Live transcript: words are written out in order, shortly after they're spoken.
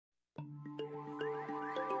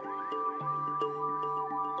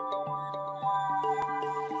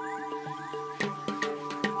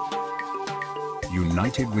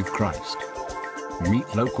united with Christ.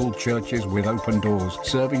 Meet local churches with open doors,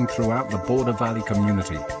 serving throughout the Border Valley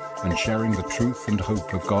community and sharing the truth and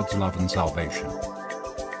hope of God's love and salvation.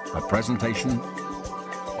 A presentation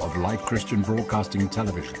of Life Christian Broadcasting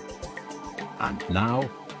Television. And now,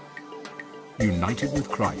 united with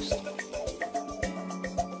Christ.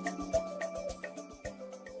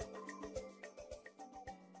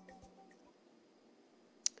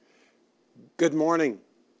 Good morning.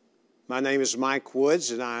 My name is Mike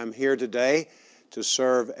Woods, and I'm here today to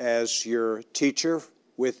serve as your teacher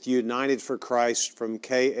with United for Christ from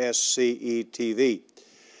KSCE TV.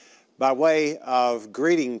 By way of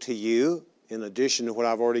greeting to you, in addition to what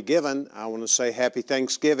I've already given, I want to say Happy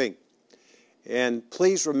Thanksgiving. And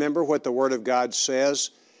please remember what the Word of God says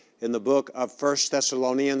in the book of 1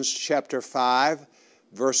 Thessalonians chapter 5,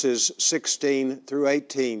 verses 16 through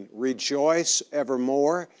 18. Rejoice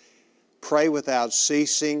evermore, pray without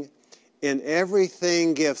ceasing, in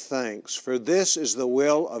everything give thanks, for this is the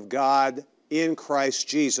will of God in Christ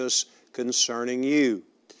Jesus concerning you.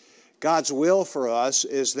 God's will for us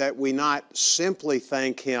is that we not simply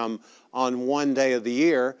thank Him on one day of the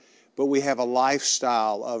year, but we have a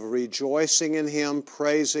lifestyle of rejoicing in Him,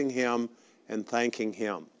 praising Him, and thanking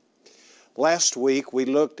Him. Last week we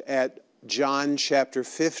looked at John chapter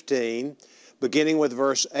 15, beginning with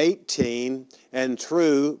verse 18 and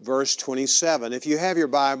through verse 27. If you have your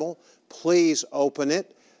Bible, please open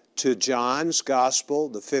it to John's Gospel,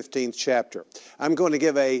 the 15th chapter. I'm going to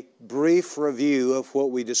give a brief review of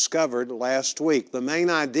what we discovered last week. The main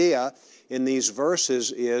idea in these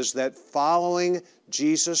verses is that following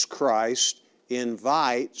Jesus Christ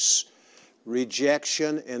invites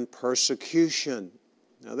rejection and persecution.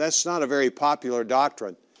 Now, that's not a very popular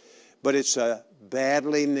doctrine, but it's a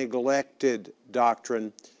badly neglected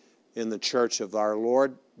doctrine in the church of our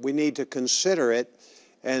Lord. We need to consider it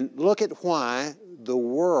and look at why the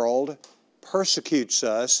world persecutes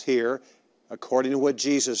us here, according to what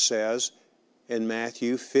Jesus says in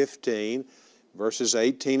Matthew 15, verses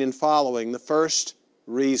 18 and following. The first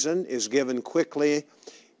reason is given quickly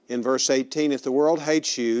in verse 18. If the world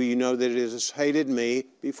hates you, you know that it has hated me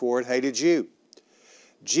before it hated you.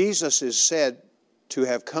 Jesus is said to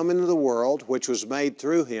have come into the world, which was made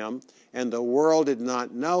through Him, and the world did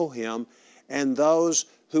not know Him, and those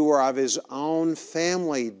who were of His own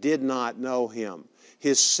family did not know Him.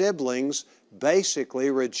 His siblings basically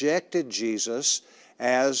rejected Jesus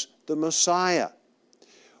as the Messiah.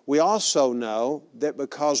 We also know that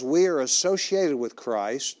because we are associated with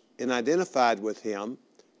Christ and identified with Him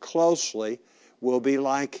closely, we'll be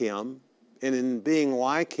like Him, and in being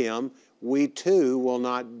like Him, we too will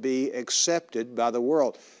not be accepted by the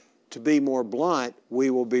world. To be more blunt,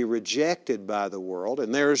 we will be rejected by the world.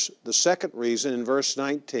 And there's the second reason in verse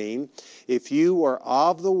 19. If you were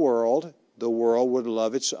of the world would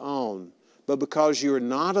love its own. But because you are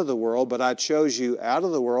not of the world, but I chose you out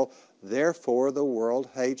of the world, therefore the world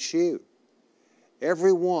hates you.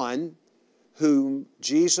 Everyone whom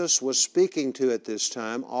Jesus was speaking to at this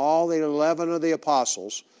time, all the 11 of the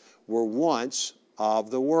apostles, were once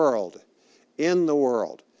of the world, in the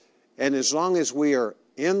world. And as long as we are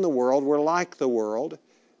in the world, we're like the world.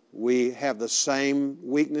 We have the same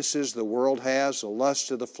weaknesses the world has, the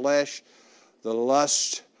lust of the flesh, the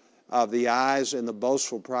lust of the eyes, and the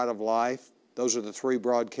boastful pride of life. Those are the three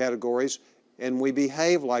broad categories. And we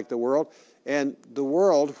behave like the world. And the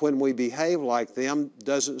world, when we behave like them,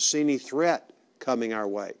 doesn't see any threat coming our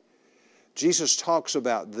way. Jesus talks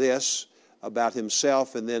about this, about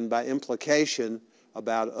Himself, and then by implication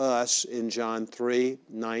about us in John 3,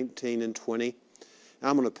 19 and 20.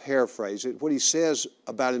 I'm going to paraphrase it. What He says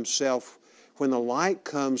about Himself, when the light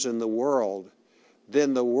comes in the world,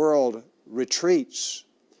 then the world retreats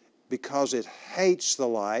because it hates the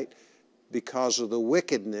light because of the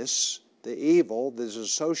wickedness, the evil that is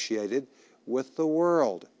associated with the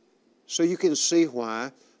world. So you can see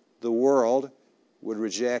why the world would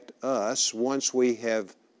reject us once we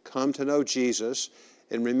have come to know Jesus.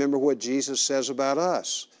 And remember what Jesus says about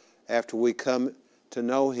us after we come to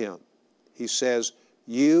know Him. He says,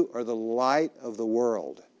 you are the light of the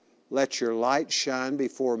world. Let your light shine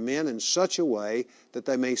before men in such a way that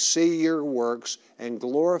they may see your works and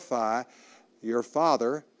glorify your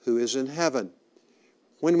Father who is in heaven.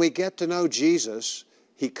 When we get to know Jesus,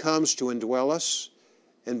 He comes to indwell us,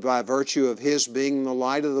 and by virtue of His being the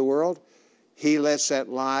light of the world, He lets that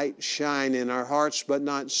light shine in our hearts, but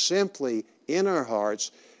not simply in our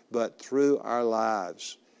hearts, but through our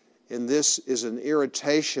lives. And this is an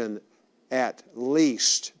irritation at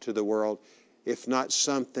least to the world, if not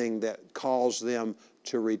something that calls them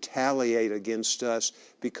to retaliate against us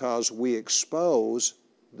because we expose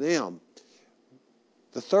them.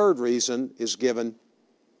 The third reason is given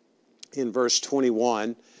in verse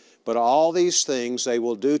 21. But all these things they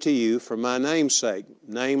will do to you for my name's sake.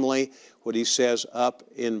 Namely, what he says up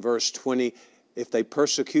in verse 20, if they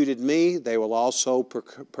persecuted me, they will also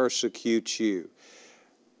persecute you.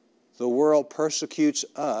 The world persecutes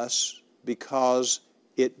us because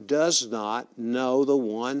it does not know the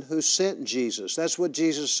one who sent Jesus. That's what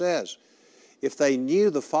Jesus says. If they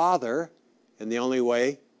knew the Father, and the only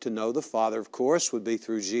way to know the Father, of course, would be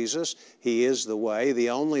through Jesus. He is the way,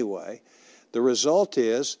 the only way. The result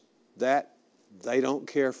is that they don't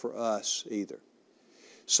care for us either.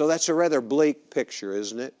 So that's a rather bleak picture,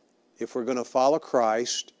 isn't it? If we're going to follow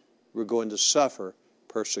Christ, we're going to suffer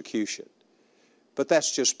persecution. But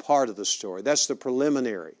that's just part of the story. That's the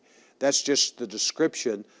preliminary. That's just the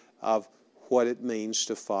description of what it means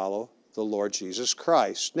to follow the Lord Jesus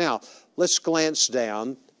Christ. Now, let's glance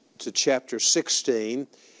down to chapter 16.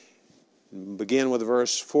 Begin with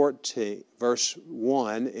verse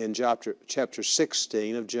 1 in chapter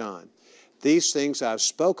 16 of John. These things I've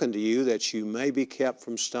spoken to you that you may be kept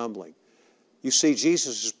from stumbling. You see,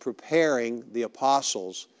 Jesus is preparing the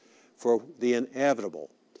apostles for the inevitable.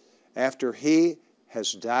 After He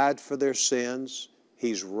has died for their sins,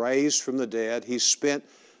 He's raised from the dead, He's spent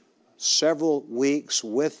several weeks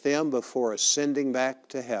with them before ascending back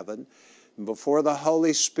to heaven. And before the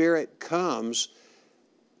Holy Spirit comes,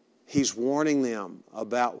 He's warning them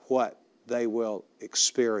about what they will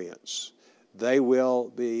experience. They will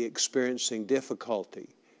be experiencing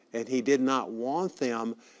difficulty. And He did not want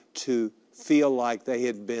them to feel like they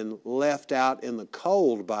had been left out in the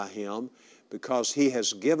cold by Him, because He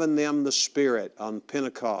has given them the Spirit on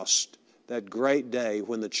Pentecost, that great day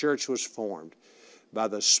when the church was formed by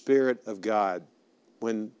the Spirit of God.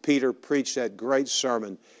 When Peter preached that great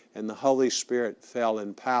sermon and the Holy Spirit fell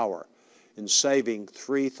in power in saving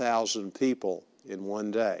 3,000 people in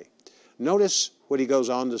one day. Notice what he goes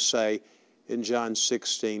on to say in John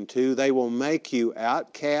 16:2. They will make you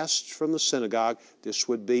outcasts from the synagogue. This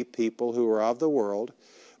would be people who are of the world.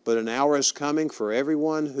 But an hour is coming for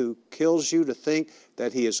everyone who kills you to think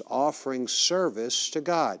that he is offering service to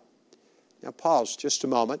God. Now pause just a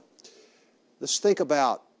moment. Let's think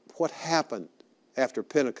about what happened after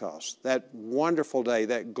Pentecost, that wonderful day,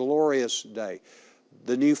 that glorious day.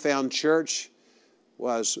 The newfound church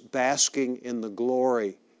was basking in the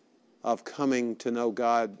glory of coming to know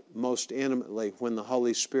God most intimately when the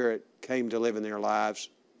Holy Spirit came to live in their lives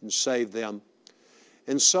and saved them.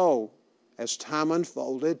 And so, as time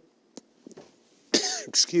unfolded,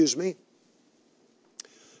 excuse me,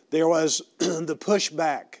 there was the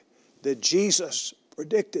pushback that Jesus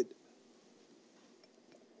predicted.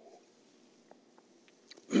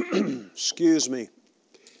 Excuse me.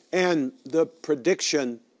 And the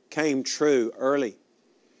prediction came true early.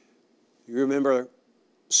 You remember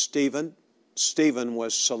Stephen? Stephen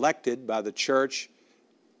was selected by the church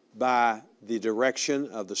by the direction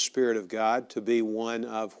of the Spirit of God to be one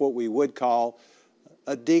of what we would call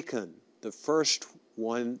a deacon, the first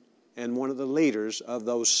one and one of the leaders of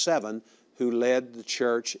those 7 who led the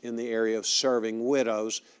church in the area of serving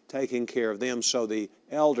widows, taking care of them so the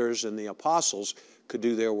elders and the apostles could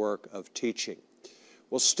do their work of teaching.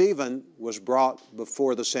 Well, Stephen was brought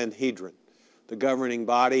before the Sanhedrin, the governing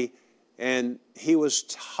body, and he was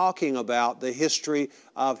talking about the history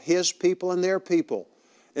of his people and their people.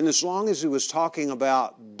 And as long as he was talking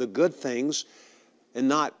about the good things and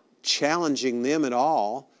not challenging them at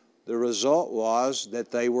all, the result was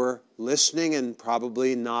that they were listening and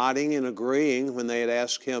probably nodding and agreeing when they had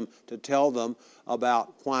asked him to tell them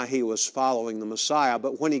about why he was following the Messiah.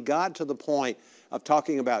 But when he got to the point of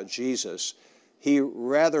talking about Jesus, he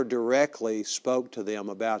rather directly spoke to them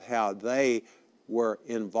about how they were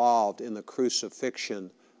involved in the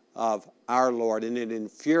crucifixion of our Lord, and it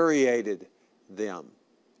infuriated them.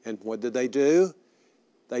 And what did they do?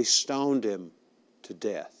 They stoned him to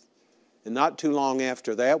death. And not too long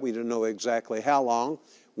after that, we don't know exactly how long,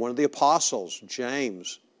 one of the apostles,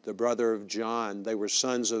 James, the brother of John, they were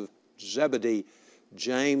sons of Zebedee.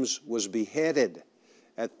 James was beheaded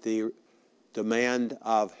at the demand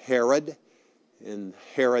of Herod. And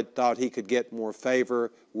Herod thought he could get more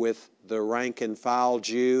favor with the rank and file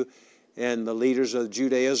Jew and the leaders of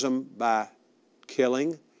Judaism by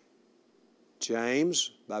killing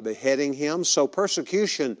James, by beheading him. So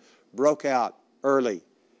persecution broke out early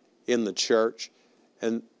in the church.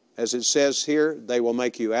 And as it says here, they will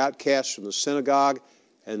make you outcasts from the synagogue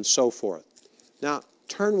and so forth. Now,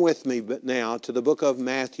 turn with me now to the book of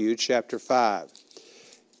Matthew, chapter 5.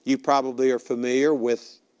 You probably are familiar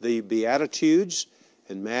with the Beatitudes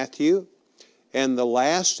in Matthew. And the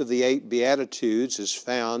last of the 8 Beatitudes is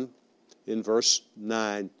found in verse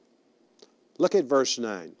 9. Look at verse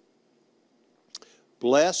 9.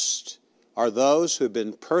 Blessed are those who have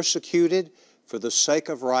been persecuted for the sake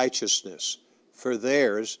of righteousness, for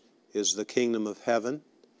theirs is the kingdom of heaven.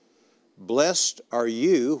 Blessed are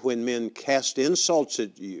you when men cast insults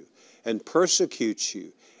at you and persecute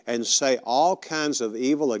you and say all kinds of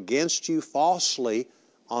evil against you falsely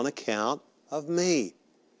on account of me.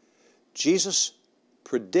 Jesus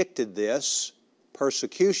predicted this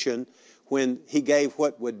persecution when he gave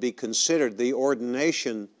what would be considered the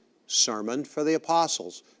ordination sermon for the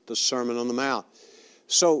apostles, the Sermon on the Mount.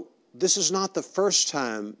 So this is not the first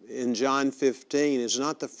time in John 15, it's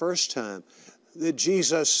not the first time that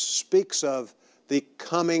Jesus speaks of the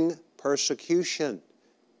coming persecution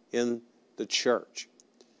in the church.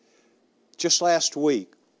 Just last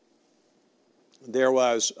week, there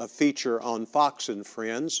was a feature on Fox and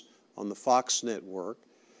Friends on the Fox network,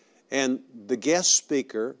 and the guest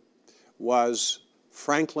speaker was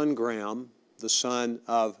Franklin Graham, the son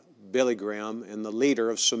of Billy Graham and the leader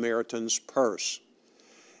of Samaritan's Purse.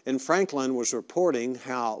 And Franklin was reporting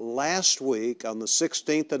how last week, on the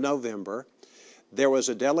 16th of November, there was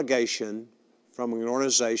a delegation from an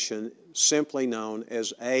organization simply known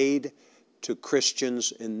as Aid to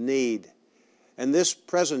Christians in Need. And this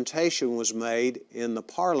presentation was made in the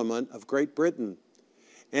Parliament of Great Britain.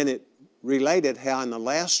 And it related how in the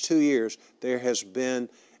last 2 years there has been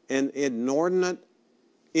an inordinate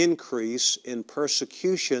increase in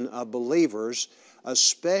persecution of believers,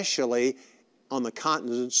 especially on the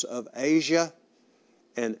continents of Asia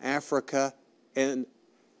and Africa and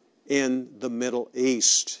in the Middle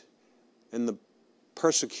East. And the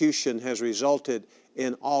persecution has resulted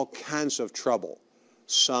in all kinds of trouble.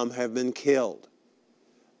 Some have been killed.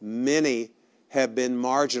 Many have been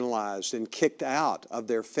marginalized and kicked out of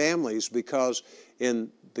their families because in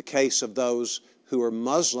the case of those who are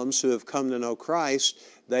Muslims who have come to know Christ,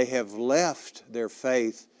 they have left their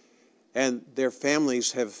faith and their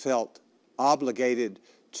families have felt obligated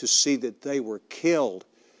to see that they were killed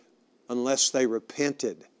unless they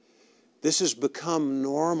repented. This has become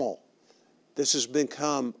normal. This has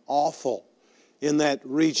become awful in that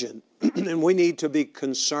region. And we need to be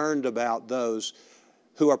concerned about those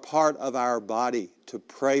who are part of our body, to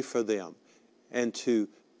pray for them and to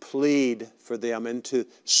plead for them and to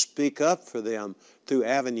speak up for them through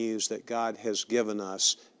avenues that God has given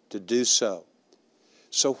us to do so.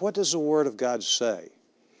 So what does the Word of God say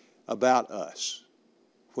about us?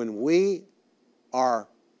 When we are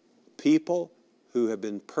people who have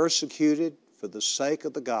been persecuted for the sake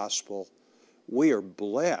of the gospel, we are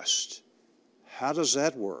blessed. How does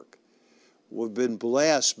that work? We've been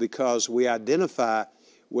blessed because we identify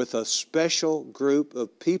with a special group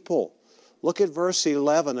of people. Look at verse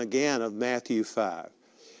 11 again of Matthew 5.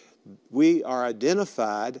 We are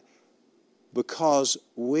identified because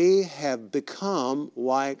we have become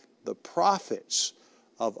like the prophets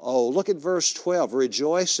of old. Look at verse 12.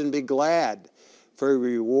 Rejoice and be glad, for your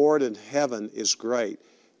reward in heaven is great.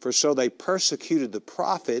 For so they persecuted the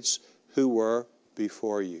prophets who were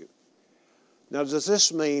before you. Now, does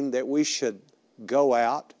this mean that we should go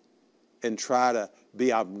out and try to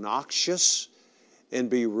be obnoxious and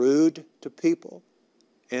be rude to people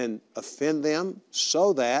and offend them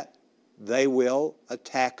so that they will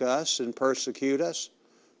attack us and persecute us?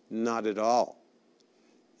 Not at all.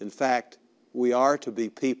 In fact, we are to be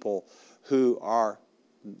people who are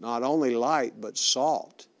not only light but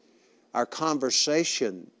salt. Our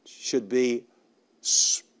conversation should be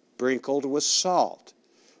sprinkled with salt.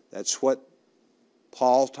 That's what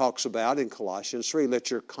Paul talks about in Colossians 3. Let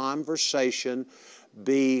your conversation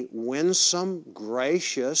be winsome,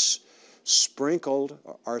 gracious, sprinkled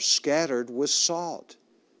or scattered with salt.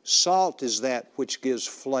 Salt is that which gives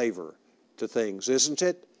flavor to things, isn't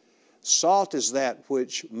it? Salt is that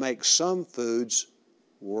which makes some foods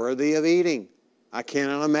worthy of eating. I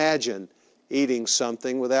cannot imagine eating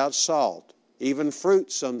something without salt. Even fruit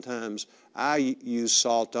sometimes I use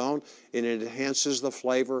salt on, and it enhances the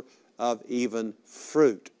flavor of even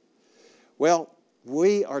fruit. Well,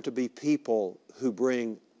 we are to be people who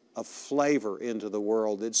bring a flavor into the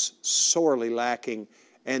world that's sorely lacking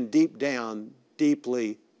and deep down,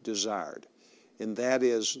 deeply desired. And that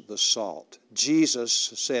is the salt. Jesus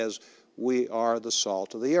says we are the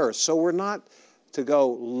salt of the earth. So we're not to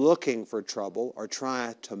go looking for trouble or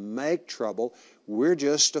try to make trouble. We're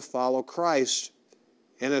just to follow Christ.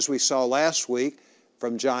 And as we saw last week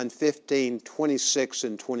from John 15:26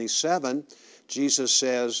 and 27, Jesus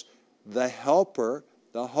says, the Helper,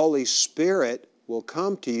 the Holy Spirit, will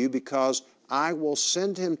come to you because I will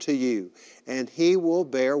send him to you, and he will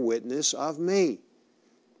bear witness of me.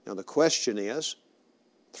 Now the question is,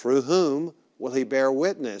 Through whom will he bear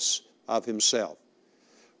witness of himself?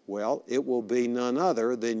 Well, it will be none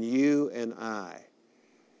other than you and I.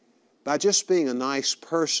 By just being a nice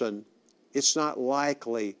person, it's not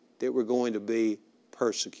likely that we're going to be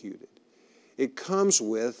persecuted. It comes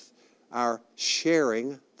with our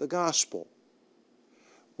sharing the gospel.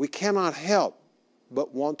 We cannot help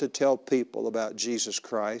but want to tell people about Jesus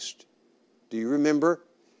Christ. Do you remember,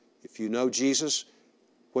 if you know Jesus,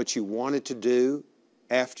 what you wanted to do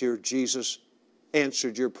after Jesus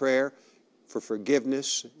answered your prayer for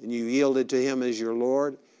forgiveness and you yielded to Him as your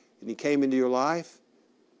Lord and He came into your life?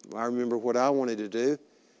 I remember what I wanted to do.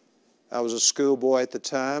 I was a schoolboy at the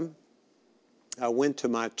time. I went to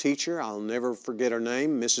my teacher, I'll never forget her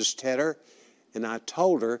name, Mrs. Tedder, and I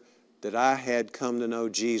told her that I had come to know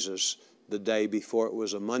Jesus the day before. It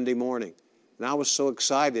was a Monday morning. And I was so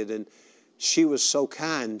excited, and she was so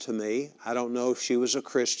kind to me. I don't know if she was a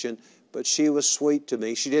Christian, but she was sweet to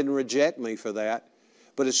me. She didn't reject me for that.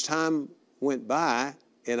 But as time went by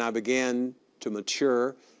and I began to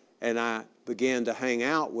mature and I began to hang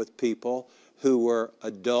out with people who were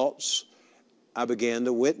adults, I began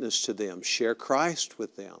to witness to them, share Christ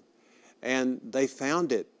with them. And they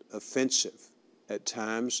found it offensive at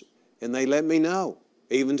times, and they let me know.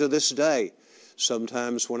 Even to this day,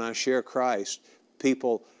 sometimes when I share Christ,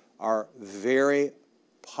 people are very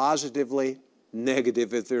positively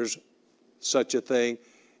negative, if there's such a thing,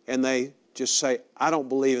 and they just say, I don't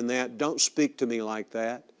believe in that. Don't speak to me like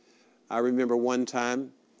that. I remember one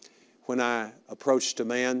time when I approached a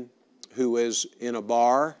man who was in a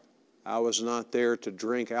bar. I was not there to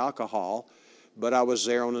drink alcohol, but I was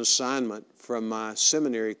there on assignment from my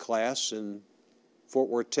seminary class in Fort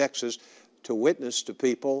Worth, Texas, to witness to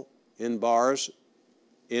people in bars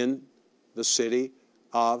in the city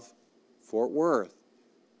of Fort Worth.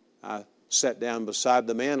 I sat down beside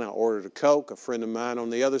the man. I ordered a Coke. A friend of mine on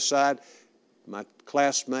the other side, my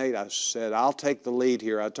classmate, I said, I'll take the lead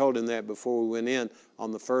here. I told him that before we went in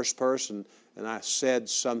on the first person, and I said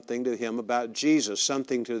something to him about Jesus,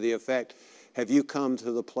 something to the effect, have you come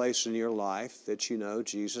to the place in your life that you know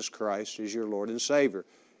Jesus Christ is your Lord and Savior?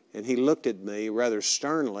 And he looked at me rather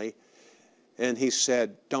sternly, and he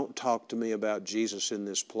said, don't talk to me about Jesus in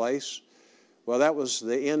this place. Well, that was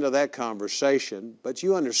the end of that conversation, but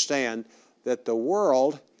you understand that the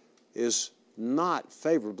world is not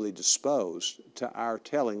favorably disposed to our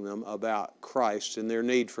telling them about Christ and their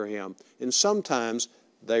need for Him. And sometimes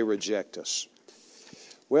they reject us.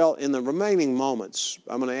 Well, in the remaining moments,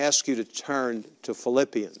 I'm going to ask you to turn to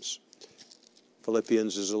Philippians.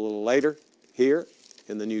 Philippians is a little later here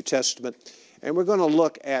in the New Testament. And we're going to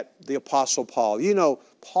look at the Apostle Paul. You know,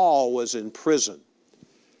 Paul was in prison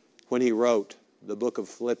when he wrote the book of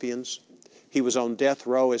Philippians. He was on death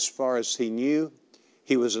row as far as he knew.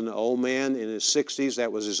 He was an old man in his 60s.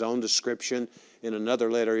 That was his own description in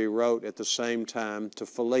another letter he wrote at the same time to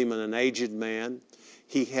Philemon, an aged man.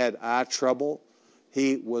 He had eye trouble.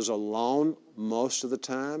 He was alone most of the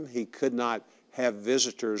time. He could not have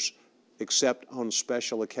visitors except on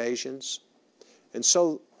special occasions. And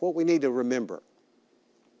so what we need to remember,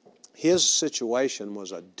 his situation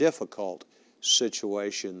was a difficult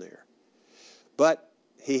situation there. But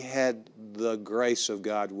he had the grace of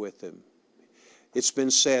God with him. It's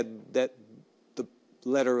been said that the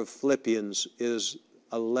letter of Philippians is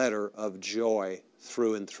a letter of joy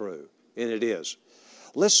through and through, and it is.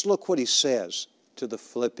 Let's look what he says to the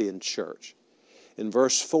Philippian church. In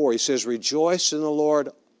verse 4, he says, rejoice in the Lord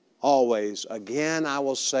always. Again, I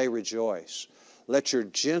will say rejoice. Let your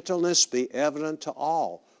gentleness be evident to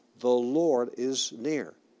all. The Lord is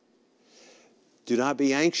near. Do not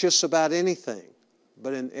be anxious about anything,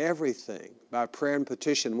 but in everything, by prayer and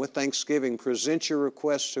petition, with thanksgiving, present your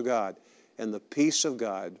requests to God, and the peace of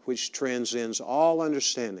God, which transcends all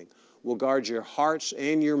understanding, will guard your hearts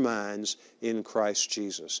and your minds in Christ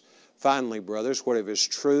Jesus. Finally, brothers, whatever is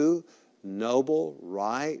true, noble,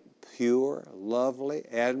 right, pure, lovely,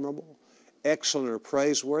 admirable, excellent, or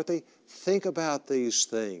praiseworthy, think about these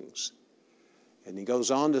things. And he goes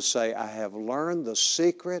on to say, I have learned the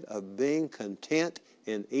secret of being content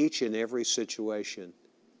in each and every situation.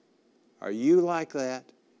 Are you like that?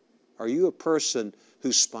 Are you a person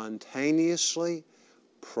who spontaneously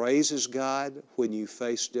praises God when you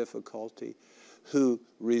face difficulty, who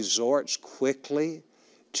resorts quickly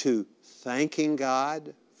to thanking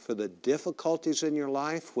God for the difficulties in your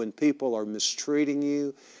life when people are mistreating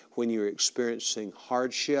you, when you're experiencing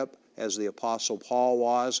hardship, as the Apostle Paul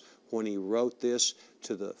was when he wrote this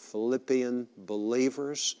to the Philippian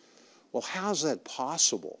believers? Well, how's that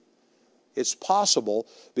possible? It's possible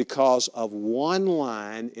because of one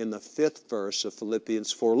line in the 5th verse of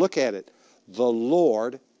Philippians 4. Look at it. The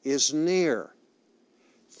Lord is near.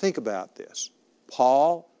 Think about this.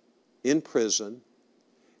 Paul, in prison,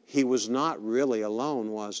 he was not really alone,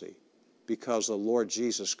 was he? Because the Lord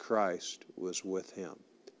Jesus Christ was with him.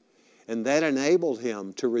 And that enabled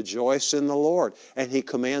him to rejoice in the Lord. And he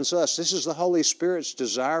commands us. This is the Holy Spirit's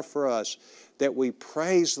desire for us, that we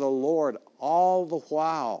praise the Lord all the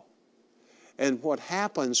while. And what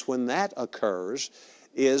happens when that occurs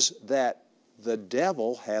is that the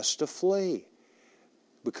devil has to flee,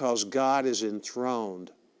 because God is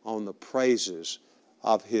enthroned on the praises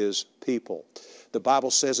of His people. The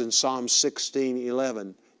Bible says in Psalm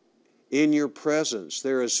 16:11, in your presence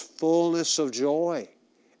there is fullness of joy,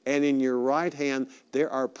 and in your right hand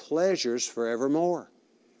there are pleasures forevermore.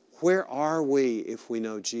 Where are we if we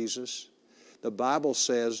know Jesus? The Bible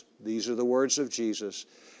says, these are the words of Jesus,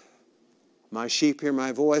 my sheep hear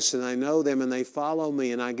my voice, and I know them, and they follow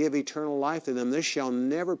me, and I give eternal life to them. This shall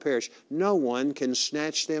never perish. No one can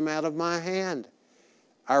snatch them out of my hand.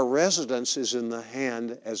 Our residence is in the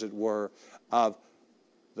hand, as it were, of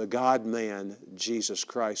the God-man, Jesus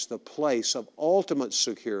Christ, the place of ultimate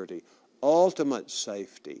security, ultimate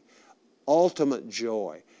safety, ultimate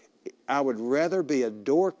joy. I would rather be a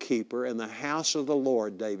doorkeeper in the house of the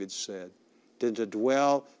Lord, David said, than to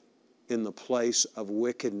dwell in the place of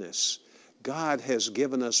wickedness. God has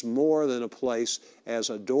given us more than a place as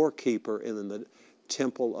a doorkeeper in the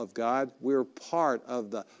temple of God. We're part of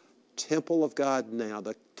the temple of God now,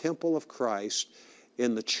 the temple of Christ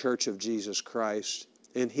in the church of Jesus Christ,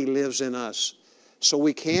 and He lives in us. So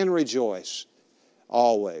we can rejoice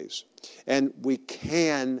always, and we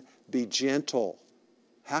can be gentle.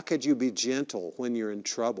 How could you be gentle when you're in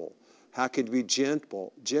trouble? How could you be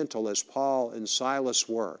gentle as Paul and Silas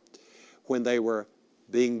were when they were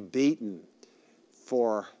being beaten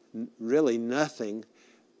for really nothing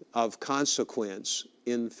of consequence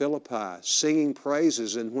in Philippi, singing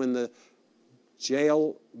praises, and when the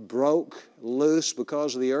jail broke loose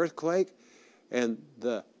because of the earthquake, and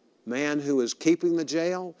the man who was keeping the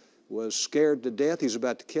jail was scared to death, he was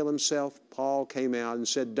about to kill himself, Paul came out and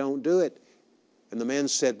said, don't do it. And the man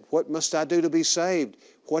said, what must I do to be saved?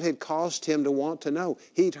 What had caused him to want to know?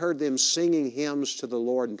 He'd heard them singing hymns to the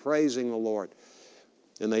Lord and praising the Lord.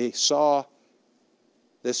 And they saw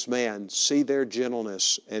this man see their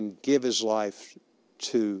gentleness and give his life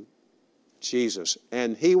to Jesus.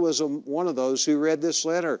 And he was one of those who read this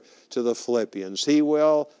letter to the Philippians. He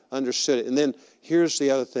well understood it. And then here's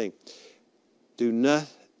the other thing.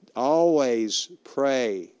 Always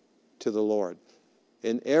pray to the Lord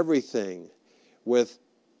in everything with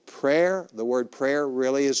prayer. The word prayer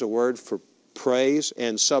really is a word for praise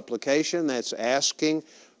and supplication. That's asking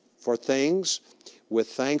for things. With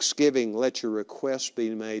thanksgiving, let your requests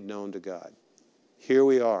be made known to God. Here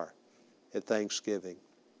we are at Thanksgiving.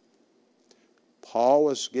 Paul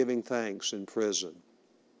was giving thanks in prison,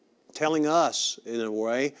 telling us in a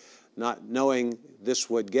way, not knowing this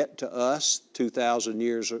would get to us 2,000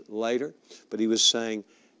 years later, but he was saying,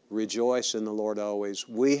 rejoice in the Lord always.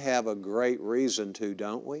 We have a great reason to,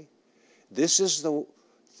 don't we? This is the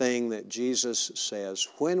thing that Jesus says,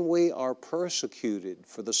 when we are persecuted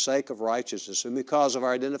for the sake of righteousness and because of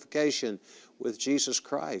our identification with Jesus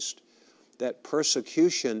Christ, that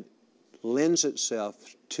persecution lends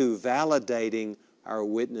itself to validating our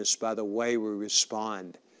witness by the way we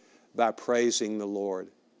respond, by praising the Lord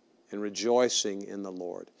and rejoicing in the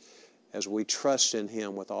Lord as we trust in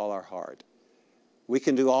Him with all our heart. We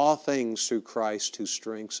can do all things through Christ who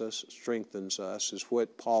strengthens us, is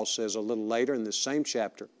what Paul says a little later in this same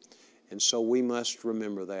chapter. And so we must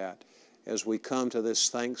remember that as we come to this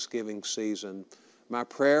Thanksgiving season. My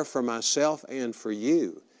prayer for myself and for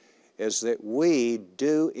you is that we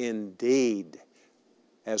do indeed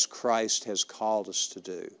as Christ has called us to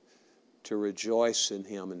do, to rejoice in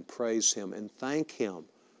Him and praise Him and thank Him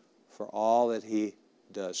for all that He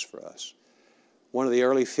does for us. One of the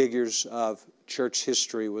early figures of church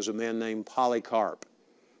history was a man named Polycarp.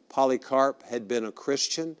 Polycarp had been a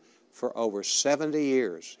Christian for over 70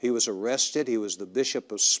 years. He was arrested. He was the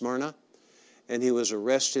bishop of Smyrna, and he was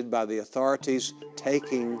arrested by the authorities,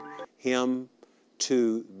 taking him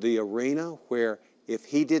to the arena where if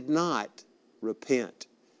he did not repent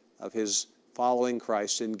of his following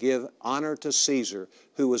Christ and give honor to Caesar,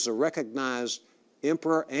 who was the recognized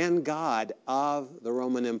emperor and God of the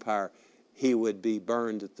Roman Empire, he would be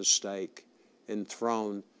burned at the stake and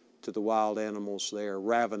thrown to the wild animals there,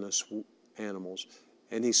 ravenous animals.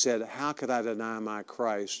 And he said, how could I deny my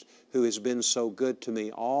Christ who has been so good to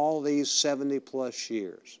me all these 70-plus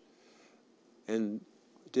years and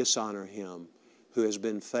dishonor Him who has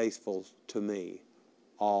been faithful to me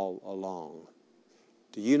all along?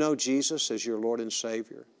 Do you know Jesus as your Lord and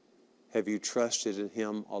Savior? Have you trusted in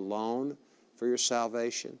Him alone for your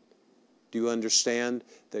salvation? Do you understand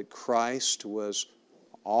that Christ was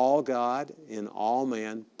all God and all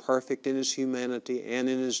man, perfect in His humanity and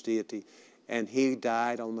in His deity, and He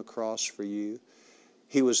died on the cross for you?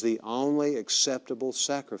 He was the only acceptable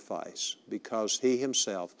sacrifice because He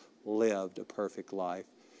Himself lived a perfect life.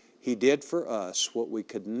 He did for us what we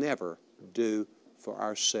could never do for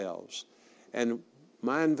ourselves. And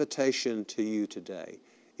my invitation to you today,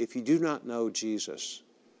 if you do not know Jesus,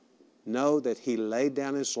 know that He laid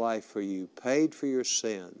down His life for you, paid for your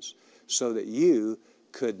sins, so that you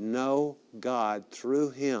could know God through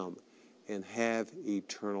Him and have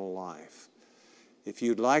eternal life. If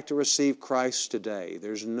you'd like to receive Christ today,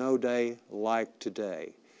 there's no day like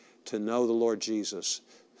today to know the Lord Jesus,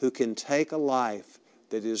 who can take a life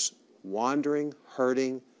that is wandering,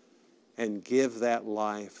 hurting, and give that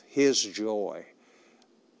life His joy.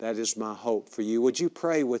 That is my hope for you. Would you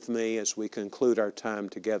pray with me as we conclude our time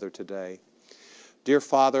together today? Dear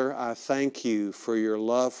Father, I thank You for Your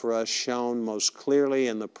love for us shown most clearly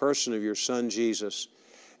in the person of Your Son Jesus.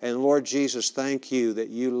 And Lord Jesus, thank You that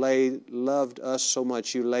You loved us so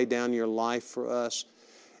much. You laid down Your life for us.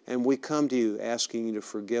 And we come to You asking You to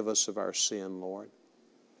forgive us of our sin, Lord.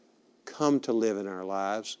 Come to live in our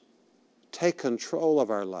lives. Take control of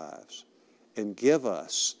our lives and give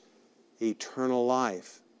us eternal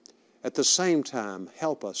life. At the same time,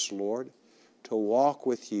 help us, Lord, to walk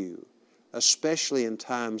with You, especially in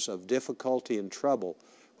times of difficulty and trouble,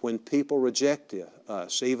 when people reject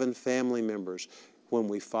us, even family members, when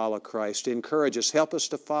we follow Christ. Encourage us. Help us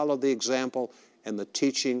to follow the example and the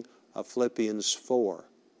teaching of Philippians 4,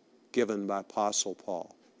 given by Apostle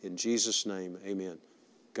Paul. In Jesus' name, amen.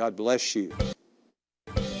 God bless you.